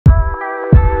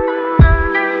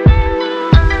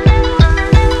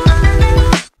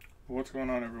What's going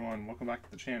on, everyone? Welcome back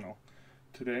to the channel.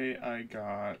 Today I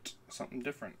got something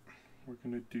different. We're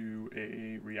going to do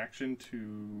a reaction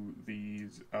to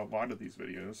a lot of these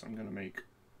videos. I'm going to make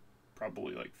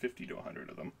probably like 50 to 100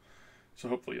 of them, so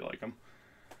hopefully you like them.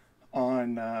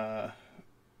 On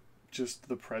just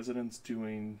the presidents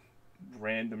doing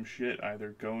random shit,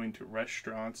 either going to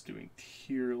restaurants, doing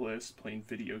tier lists, playing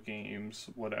video games,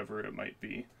 whatever it might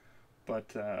be.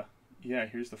 But yeah,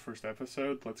 here's the first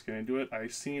episode. Let's get into it. I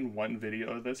seen one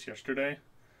video of this yesterday.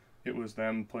 It was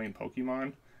them playing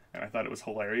Pokemon, and I thought it was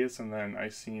hilarious, and then I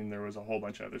seen there was a whole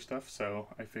bunch of other stuff, so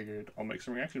I figured I'll make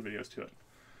some reaction videos to it.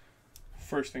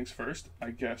 First things first,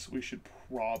 I guess we should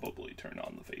probably turn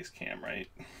on the face cam, right?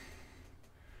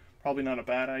 Probably not a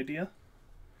bad idea,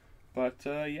 but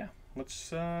yeah,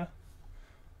 let's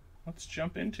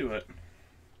jump into it.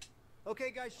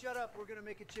 Okay, guys, shut up. We're gonna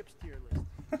make a chips tier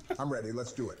list. I'm ready.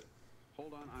 Let's do it.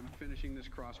 Hold on, I'm finishing this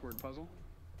crossword puzzle.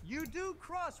 You do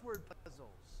crossword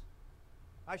puzzles.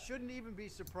 I shouldn't even be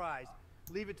surprised.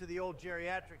 Leave it to the old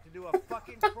geriatric to do a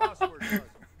fucking crossword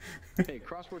puzzle. Hey,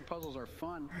 crossword puzzles are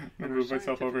fun. I'm gonna move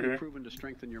myself over here. Proven to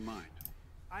strengthen your mind.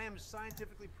 I am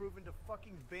scientifically proven to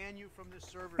fucking ban you from this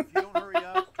server if you don't hurry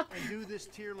up and do this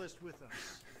tier list with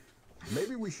us.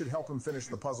 Maybe we should help him finish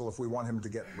the puzzle if we want him to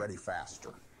get ready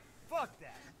faster. Fuck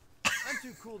that. I'm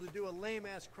too cool to do a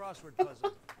lame-ass crossword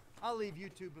puzzle. I'll leave you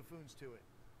two buffoons to it.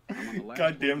 I'm on the last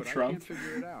Goddamn one, but Trump. I can't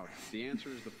figure it out. The answer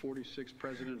is the 46th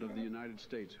president of the United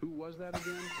States. Who was that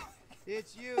again?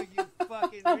 It's you, you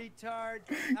fucking retard.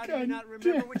 How do you not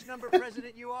remember which number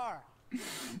president you are?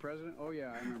 I'm president? Oh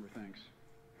yeah, I remember, thanks.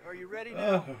 Are you ready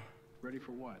now? Ready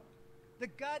for what? The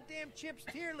goddamn chips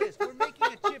tier list. We're making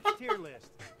a chips tier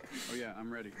list. Oh yeah,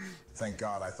 I'm ready. Thank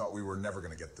God, I thought we were never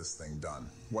going to get this thing done.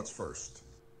 What's first?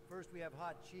 First, we have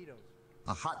hot Cheetos.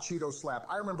 A hot Cheeto slap.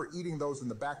 I remember eating those in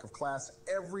the back of class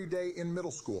every day in middle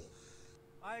school.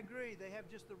 I agree. They have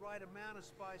just the right amount of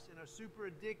spice and are super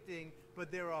addicting,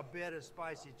 but there are better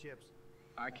spicy chips.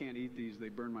 I can't eat these, they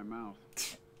burn my mouth.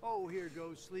 Oh, here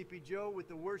goes Sleepy Joe with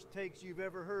the worst takes you've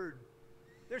ever heard.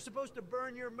 They're supposed to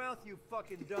burn your mouth, you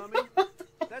fucking dummy.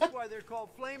 That's why they're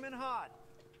called flamin' hot.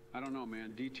 I don't know,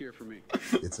 man. D tier for me.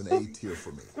 It's an A tier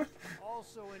for me.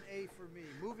 Also an A for me.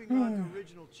 Moving on to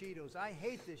original Cheetos. I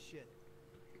hate this shit.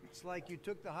 It's like you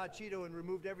took the hot Cheeto and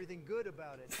removed everything good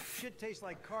about it. Shit tastes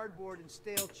like cardboard and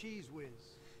stale cheese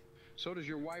whiz. So does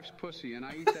your wife's pussy, and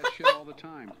I eat that shit all the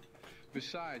time.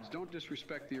 Besides, don't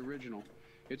disrespect the original.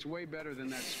 It's way better than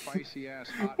that spicy-ass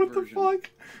hot version. What the fuck?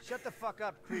 Shut the fuck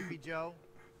up, Creepy Joe.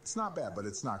 It's not bad, but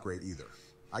it's not great either.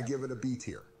 I give it a B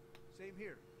tier. Same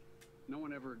here. No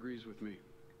one ever agrees with me.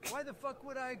 Why the fuck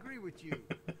would I agree with you?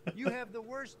 You have the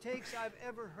worst takes I've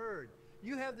ever heard.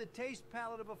 You have the taste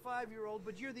palate of a 5-year-old,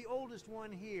 but you're the oldest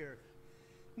one here.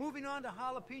 Moving on to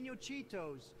jalapeno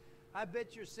Cheetos. I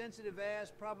bet your sensitive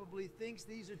ass probably thinks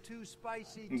these are too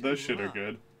spicy too. Those shit are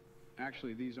good.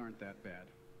 Actually, these aren't that bad.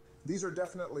 These are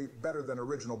definitely better than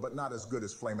original, but not as good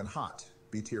as Flamin' Hot.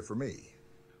 B tier for me.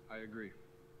 I agree.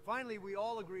 Finally, we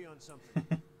all agree on something.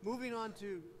 Moving on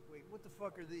to... Wait, what the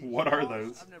fuck are these? What are Balls?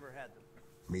 those? I've never had them.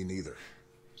 Me neither.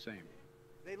 Same.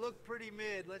 They look pretty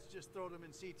mid. Let's just throw them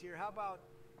in C tier. How about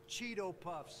Cheeto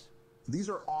Puffs? These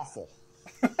are awful.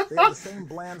 They have the same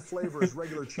bland flavor as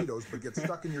regular Cheetos, but get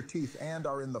stuck in your teeth and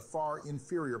are in the far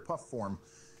inferior puff form.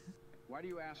 Why do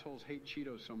you assholes hate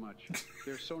Cheetos so much?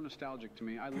 They're so nostalgic to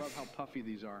me. I love how puffy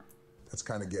these are. That's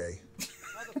kind of gay.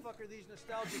 How the fuck are these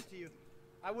nostalgic to you?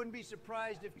 I wouldn't be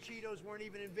surprised if Cheetos weren't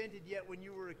even invented yet when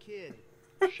you were a kid.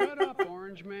 Shut up,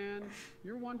 Orange Man.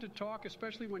 You're one to talk,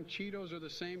 especially when Cheetos are the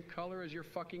same color as your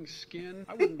fucking skin.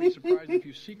 I wouldn't be surprised if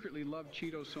you secretly love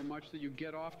Cheetos so much that you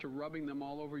get off to rubbing them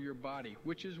all over your body,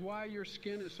 which is why your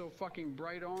skin is so fucking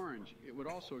bright orange. It would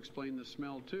also explain the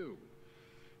smell, too.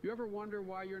 You ever wonder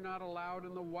why you're not allowed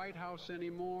in the White House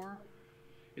anymore?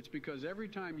 It's because every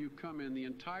time you come in, the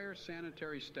entire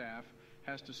sanitary staff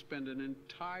has to spend an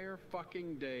entire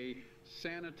fucking day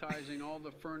sanitizing all the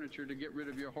furniture to get rid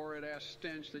of your horrid ass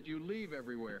stench that you leave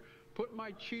everywhere. Put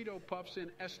my Cheeto Puffs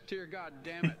in S tier,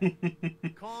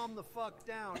 goddammit. Calm the fuck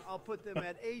down. I'll put them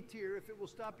at A tier if it will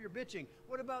stop your bitching.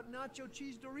 What about nacho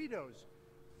cheese Doritos?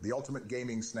 The ultimate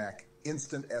gaming snack,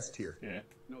 instant S tier. Yeah.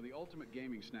 No, the ultimate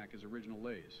gaming snack is Original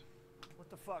Lay's.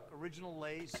 What the fuck? Original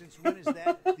Lay's? Since when is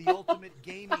that the ultimate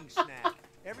gaming snack?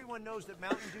 Everyone knows that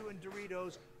Mountain Dew and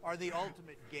Doritos are the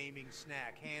ultimate gaming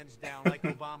snack, hands down. Like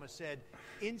Obama said,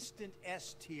 instant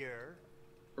S tier.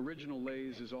 Original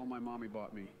Lay's is all my mommy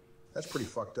bought me. That's pretty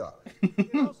fucked up.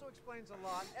 It also explains a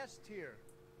lot. S tier.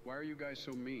 Why are you guys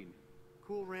so mean?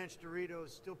 Cool Ranch Doritos,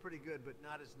 still pretty good, but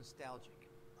not as nostalgic.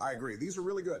 I agree. These are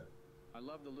really good. I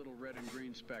love the little red and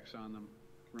green specks on them.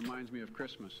 Reminds me of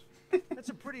Christmas. That's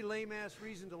a pretty lame-ass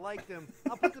reason to like them.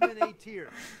 I'll put them in A tier.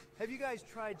 Have you guys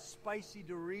tried spicy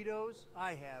Doritos?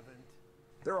 I haven't.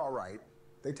 They're all right.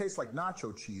 They taste like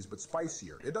nacho cheese, but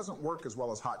spicier. It doesn't work as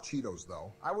well as hot Cheetos,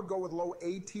 though. I would go with low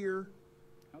A tier.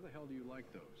 How the hell do you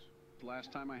like those? The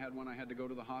last time I had one, I had to go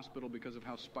to the hospital because of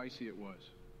how spicy it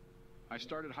was. I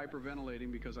started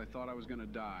hyperventilating because I thought I was gonna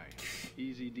die.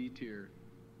 Easy D tier.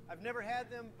 I've never had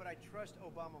them, but I trust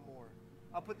Obama more.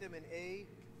 I'll put them in A.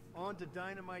 On to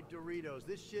Dynamite Doritos.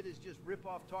 This shit is just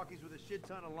rip-off Talkies with a shit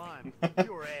ton of lime.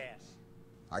 Pure ass.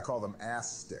 I call them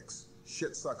ass sticks.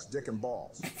 Shit sucks dick and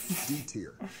balls. D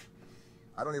tier.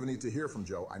 I don't even need to hear from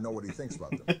Joe. I know what he thinks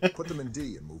about them. Put them in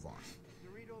D and move on.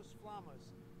 Doritos Flamas.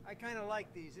 I kind of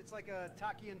like these. It's like a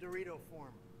Taki and Dorito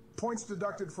form. Points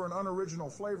deducted for an unoriginal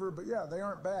flavor, but yeah, they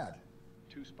aren't bad.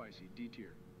 Too spicy. D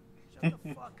tier. Shut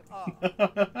the fuck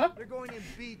up. They're going in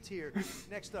B tier.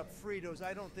 Next up, Fritos.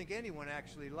 I don't think anyone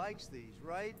actually likes these,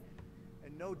 right?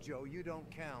 And no, Joe, you don't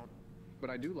count. But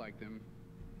I do like them.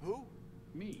 Who?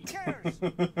 Me. Cares?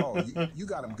 Oh, you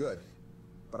got them good.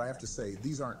 But I have to say,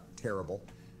 these aren't terrible.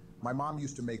 My mom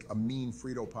used to make a mean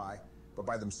Frito pie, but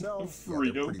by themselves, yeah,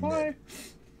 they're Frito pretty pie? mid.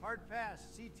 Hard pass.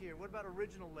 C tier. What about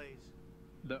original Lays?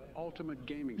 The ultimate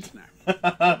gaming snack.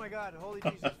 Oh my god, holy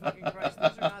Jesus fucking Christ.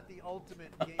 These are not the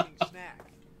ultimate gaming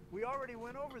snack. We already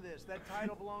went over this. That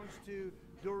title belongs to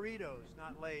Doritos,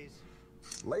 not Lay's.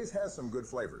 Lay's has some good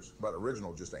flavors, but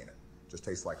original just ain't it. Just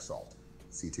tastes like salt.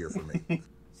 C tier for me.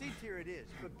 C tier it is,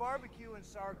 but barbecue and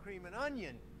sour cream and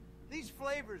onion, these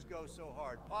flavors go so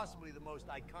hard. Possibly the most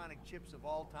iconic chips of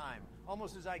all time.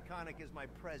 Almost as iconic as my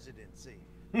presidency.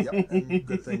 Yep, and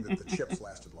good thing that the chips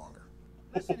lasted longer.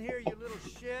 Listen here, you little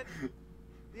shit.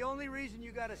 The only reason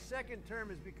you got a second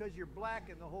term is because you're black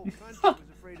and the whole country was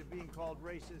afraid of being called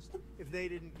racist if they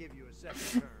didn't give you a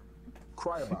second term.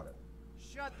 Cry about it.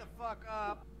 Shut the fuck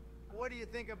up. What do you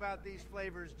think about these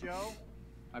flavors, Joe?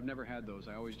 I've never had those.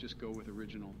 I always just go with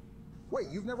original. Wait,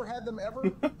 you've never had them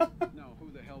ever? No,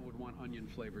 who the hell would want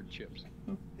onion-flavored chips?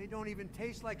 They don't even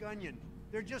taste like onion.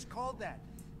 They're just called that.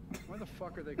 Why the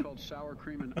fuck are they called sour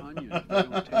cream and onion if they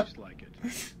don't taste like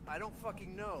it? I don't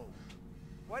fucking know.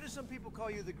 Why do some people call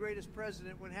you the greatest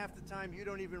president when half the time you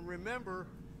don't even remember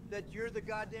that you're the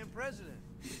goddamn president?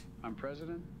 I'm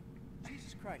president?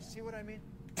 Jesus Christ, see what I mean?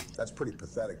 That's pretty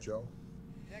pathetic, Joe.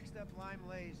 Next up, Lime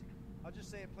Lays. I'll just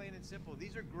say it plain and simple.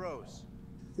 These are gross.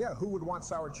 Yeah, who would want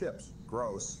sour chips?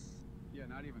 Gross. Yeah,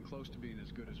 not even close to being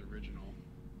as good as original.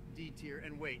 D tier.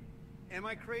 And wait, am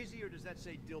I crazy or does that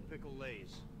say dill pickle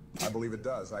Lays? I believe it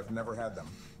does. I've never had them.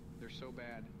 They're so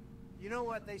bad. You know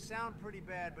what? They sound pretty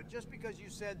bad, but just because you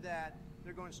said that,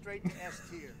 they're going straight to S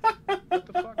tier. What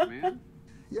the fuck, man?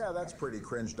 Yeah, that's pretty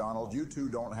cringe, Donald. You two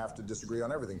don't have to disagree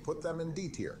on everything. Put them in D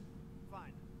tier.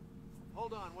 Fine.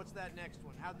 Hold on, what's that next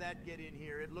one? How'd that get in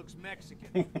here? It looks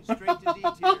Mexican. Straight to D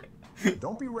tier.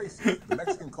 Don't be racist. The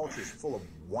Mexican culture is full of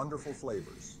wonderful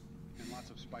flavors. And lots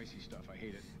of spicy stuff. I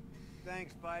hate it.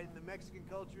 Thanks, Biden. The Mexican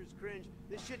culture is cringe.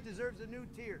 This shit deserves a new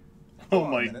tier. Oh Hold on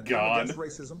a my minute. I'm god. against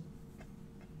racism.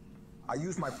 I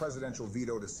use my presidential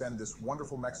veto to send this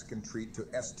wonderful Mexican treat to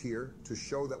S tier to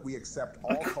show that we accept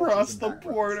all Across cultures and the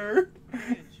backgrounds. border.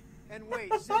 Cringe. And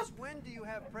wait, since when do you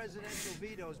have presidential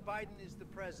vetoes? Biden is the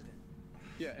president.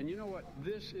 Yeah, and you know what?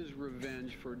 This is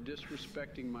revenge for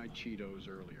disrespecting my Cheetos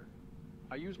earlier.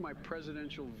 I used my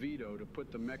presidential veto to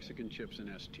put the Mexican chips in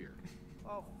S tier.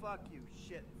 Oh, fuck you.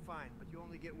 Shit, fine. But you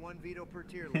only get one veto per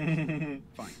tier list.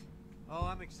 Fine. Oh,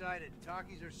 I'm excited.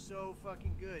 Takis are so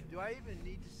fucking good. Do I even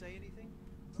need to say anything?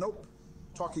 Nope.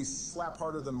 Talkies slap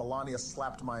harder than Melania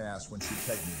slapped my ass when she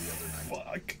pegged me the other night.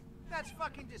 Fuck. That's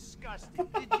fucking disgusting.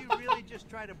 Did you really just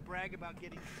try to brag about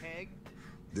getting pegged?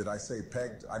 Did I say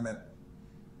pegged? I meant,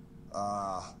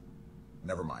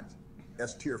 never mind.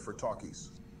 S tier for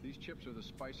Talkies. These chips are the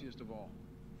spiciest of all.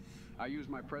 I use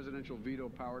my presidential veto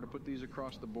power to put these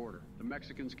across the border. The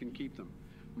Mexicans can keep them.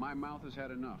 My mouth has had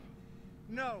enough.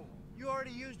 No, you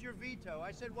already used your veto.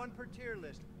 I said one per tier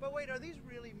list. But wait, are these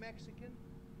really Mexican?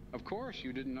 Of course,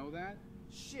 you didn't know that?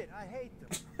 Shit, I hate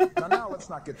them. Now, let's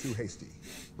not get too hasty.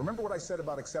 Remember what I said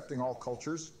about accepting all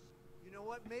cultures? You know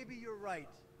what? Maybe you're right.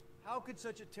 How could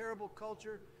such a terrible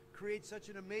culture create such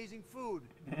an amazing food?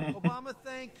 Obama,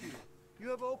 thank you. You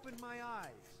have opened my eyes.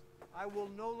 I will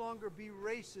no longer be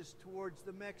racist towards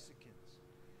the Mexicans.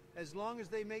 As long as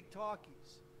they make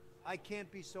Talkies, I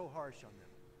can't be so harsh on them.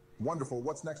 Wonderful.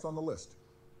 What's next on the list?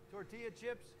 Tortilla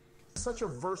chips? Such a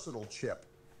versatile chip.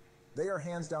 They are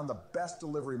hands down the best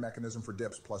delivery mechanism for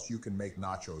dips, plus you can make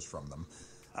nachos from them.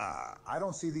 I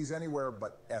don't see these anywhere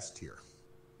but S tier.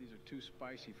 These are too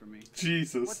spicy for me. What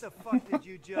Jesus. the fuck did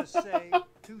you just say?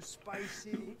 Too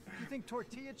spicy? You think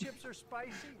tortilla chips are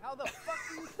spicy? How the fuck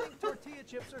do you think tortilla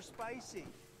chips are spicy?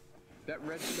 That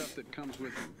red stuff that comes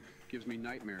with them gives me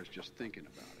nightmares just thinking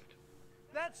about it.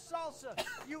 That's salsa,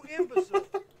 you imbecile.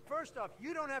 First off,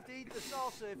 you don't have to eat the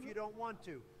salsa if you don't want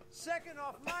to. Second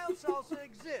off, mild salsa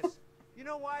exists. You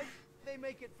know why? They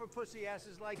make it for pussy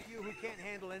asses like you who can't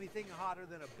handle anything hotter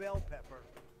than a bell pepper.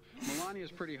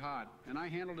 Melania's pretty hot, and I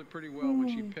handled it pretty well when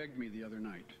she pegged me the other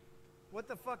night. What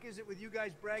the fuck is it with you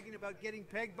guys bragging about getting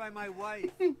pegged by my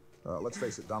wife? Let's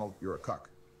face it, Donald, you're a cuck.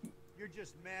 You're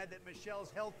just mad that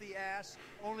Michelle's healthy ass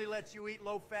only lets you eat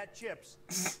low-fat chips.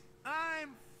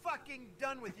 I'm fucking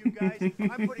done with you guys.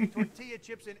 I'm putting tortilla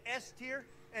chips in S tier,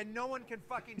 and no one can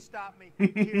fucking stop me.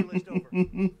 Tier list over.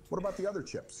 What about the other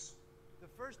chips? The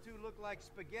first two look like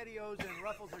SpaghettiOs, and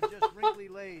Ruffles are just wrinkly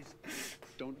Lays.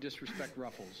 Don't disrespect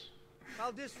Ruffles.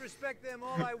 I'll disrespect them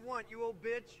all I want, you old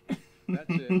bitch. That's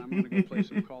it. I'm gonna go play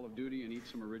some Call of Duty and eat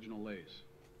some original Lays.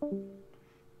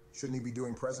 Shouldn't he be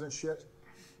doing president shit?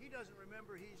 He doesn't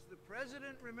remember he's the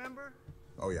president, remember?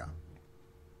 Oh, yeah.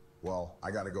 Well,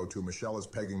 I gotta go too. Michelle is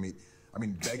begging me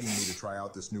to try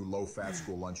out this new low-fat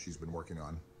school lunch she's been working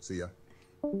on. See ya.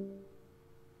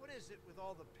 What is it with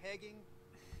all the pegging?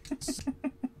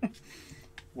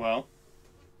 Well,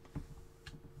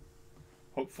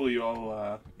 hopefully you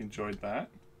all enjoyed that.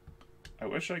 I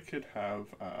wish I could have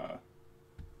a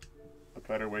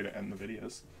better way to end the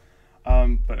videos.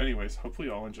 But anyways, hopefully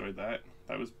you all enjoyed that.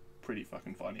 That was pretty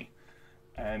fucking funny.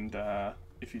 And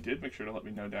if you did, make sure to let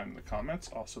me know down in the comments.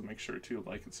 Also, make sure to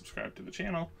like and subscribe to the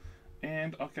channel.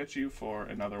 And I'll catch you for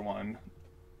another one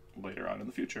later on in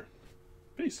the future.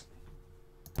 Peace.